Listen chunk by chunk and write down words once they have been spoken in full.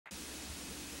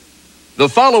The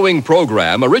following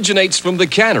program originates from the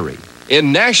Cannery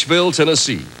in Nashville,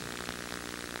 Tennessee.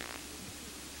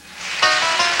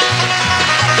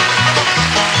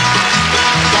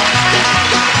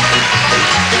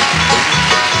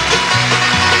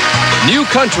 New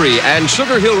Country and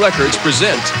Sugar Hill Records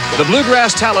present the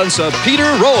bluegrass talents of Peter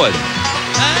Rowan.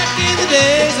 Back in the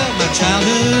days of my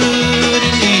childhood,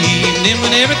 in the evening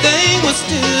when everything was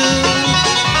still,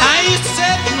 I used to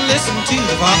sit and listen to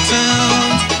the fox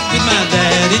sounds with my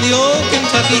dad in the old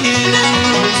Kentucky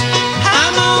hills.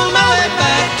 I'm on my way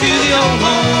back to the old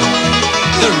home.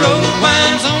 The road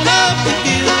winds on up the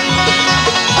hill,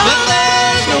 but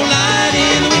there's no light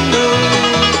in the window.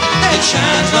 It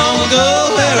shines long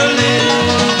ago where I live.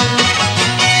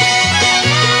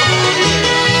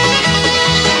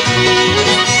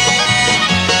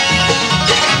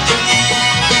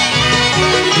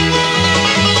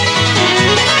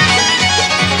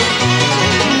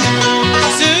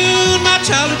 Soon my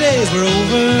childhood days were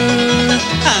over.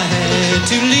 I had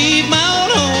to leave my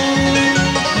old home,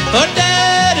 but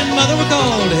Dad and Mother were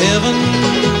called to heaven.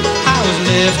 I was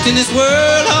left in this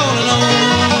world all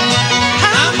alone.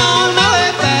 I'm on my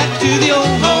way back to the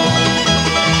old home.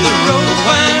 The road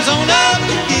winds on up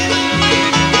the hill,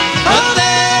 but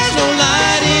there's no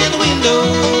light in the window.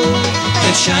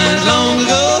 It shines long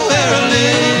ago where I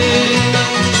live.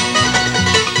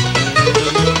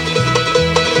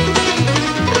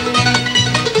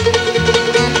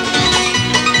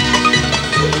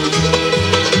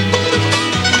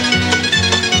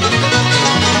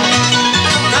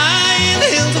 High in the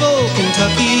hills of old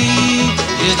Kentucky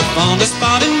is the fondest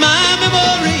spot in my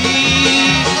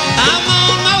memory. I'm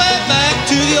on my way back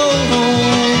to the old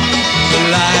home. The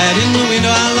light in the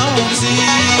window I long to see.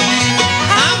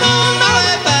 I'm on my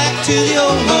way back to the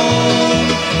old home.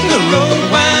 The road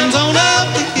winds on up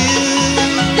the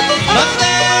hill, but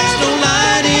there's no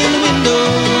light in the window.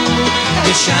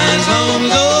 It shines long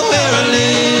ago where I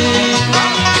live.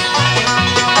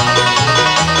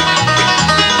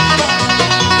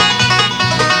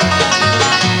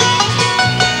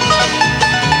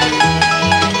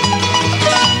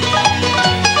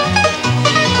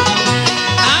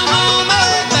 I'm on my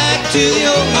way back to the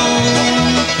old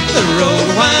home. The road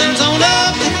winds on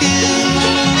up the hill,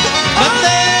 but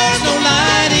there's no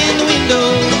light in the window.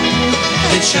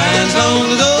 It shines long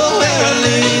ago where I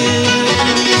live.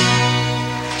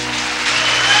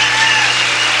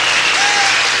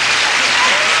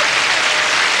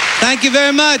 Thank you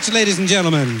very much, ladies and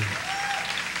gentlemen.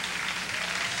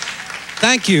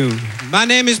 Thank you. My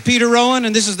name is Peter Rowan,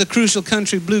 and this is the Crucial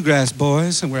Country Bluegrass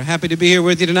Boys, and we're happy to be here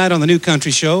with you tonight on the New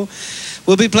Country Show.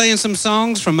 We'll be playing some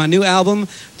songs from my new album,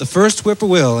 The First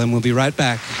Whippoorwill, and we'll be right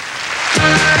back.